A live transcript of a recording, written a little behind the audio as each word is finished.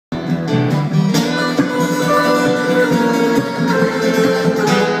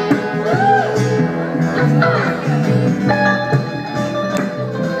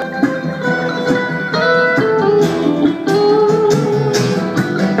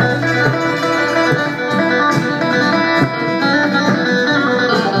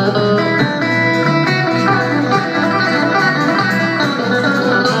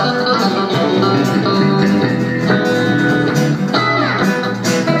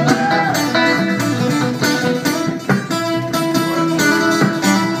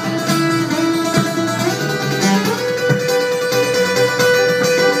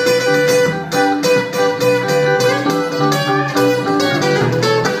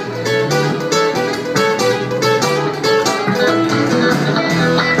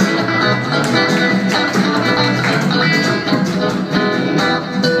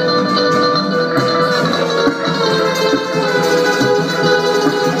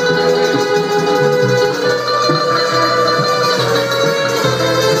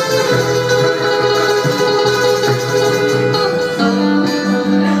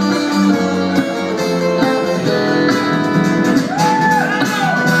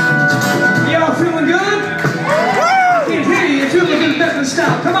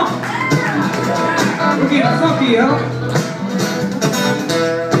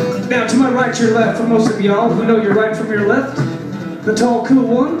your left. For most of y'all who know your right from your left, the tall, cool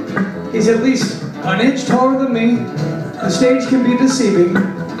one, he's at least an inch taller than me. The stage can be deceiving.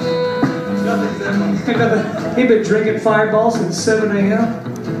 He's been drinking Fireball since 7 a.m.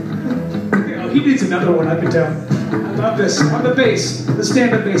 Oh, he needs another one, I can tell. I love this. On the bass, the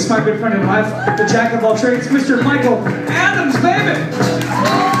stand-up bass, my good friend in life, the jack of all trades, Mr. Michael Adams, baby!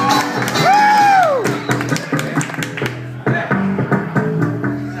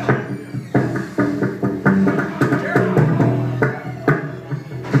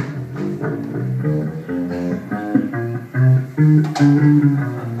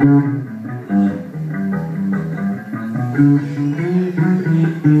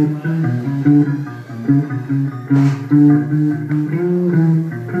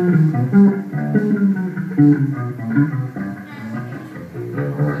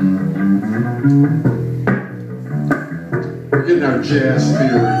 We're getting our jazz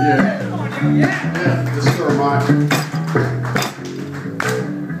theory, yeah. Yeah, this is our mind.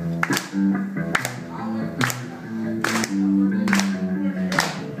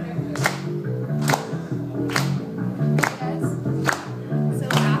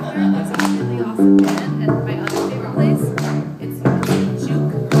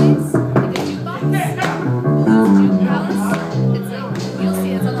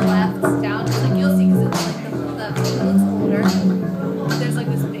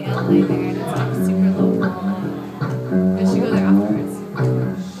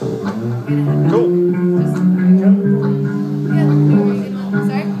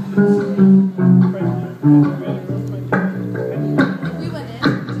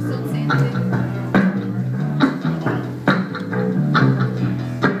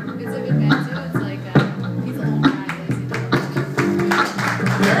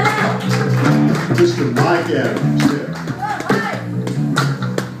 Mr. Mike Adams, yeah.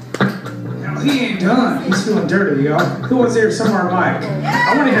 Now, he ain't done. He's feeling dirty, y'all. Who wants to hear some more Mike?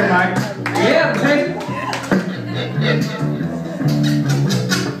 I want to hear Mike. Yeah, baby.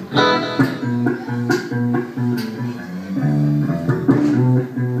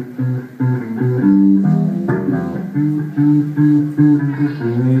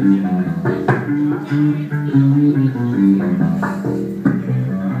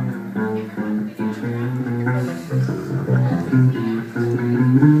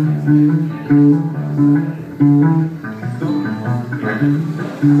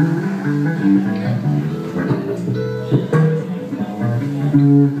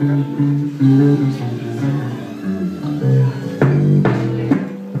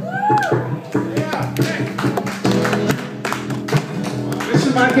 Mr.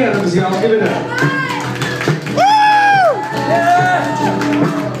 Mike Adams, y'all, give it up. Woo! Yeah!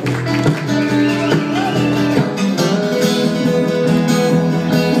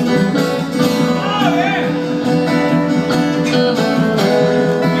 Oh, man!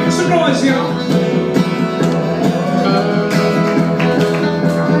 Make some noise, y'all.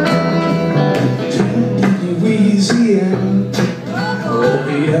 Oh,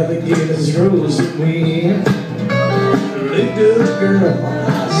 the alligators rose and we looked up, girl, I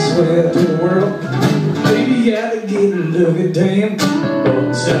swear to the world. Baby alligator, look at damn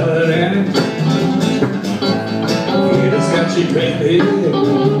salad and it. It's got you ready.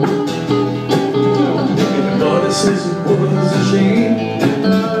 But it says it was a shame.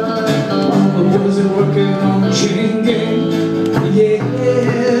 Mama wasn't working on the chain gang. Yeah.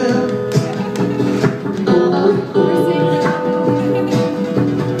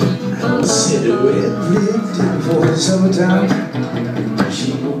 For the summertime,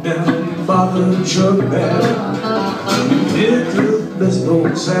 she moved down and bought a truck bag. Picked up this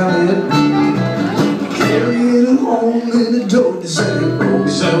old salad, carried it home in the door to say, "Oh,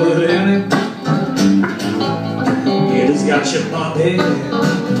 salad in it, it has got your body."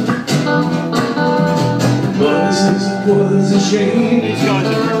 But this was a shame. These guys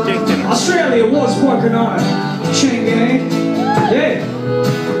are ridiculous. Australia was working on a chain gang. Yeah.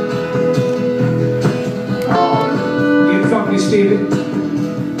 Funky Stevie.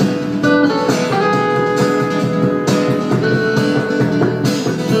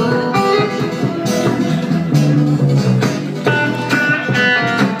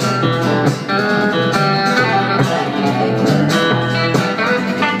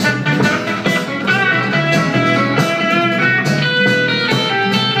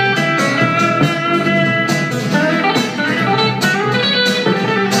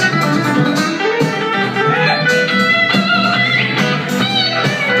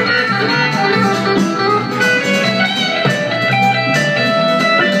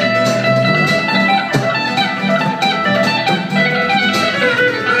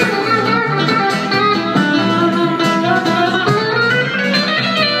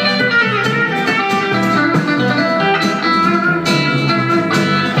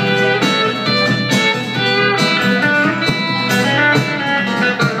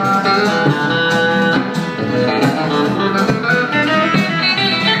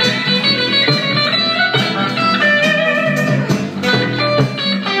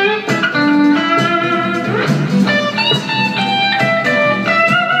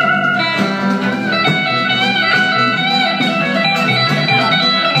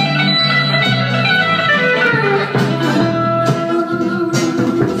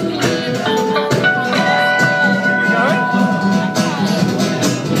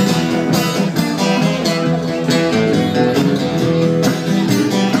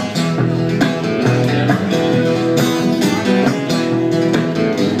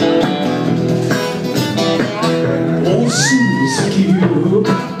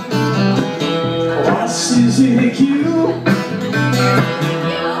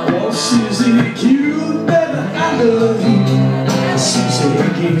 Oh, Susie Q, baby, I love you. Susie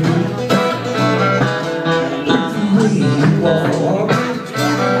Q. The way you walk,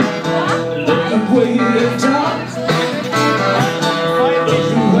 the way you talk, the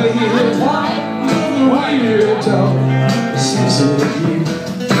way you walk, the way you talk, Susie Q.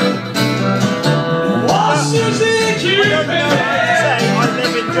 Oh, Susie Q, baby. I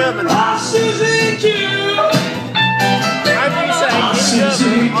live in Germany. Oh, Susie Q. How do you say in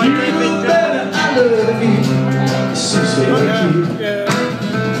Susie German? I live in Germany. I love you. Susie Q.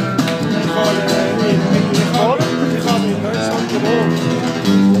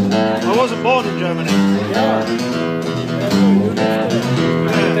 I wasn't born in Germany. Ja.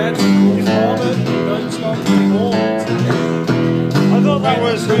 That's his father in Deutschland geboren. I thought that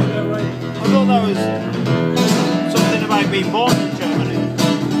was something about being born in Germany.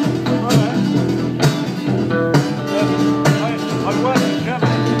 I've worked in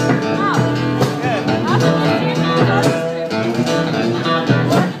Germany.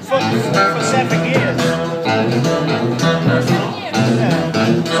 For 7 years.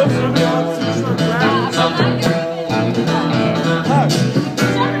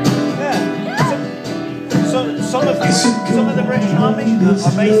 Some of the British Army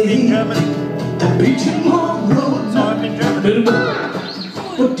are based in Germany. So I'm in Germany.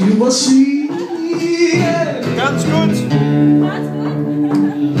 What do I see? Ganz gut.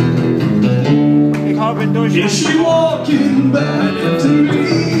 Ich habe in Deutschland. Is she walking by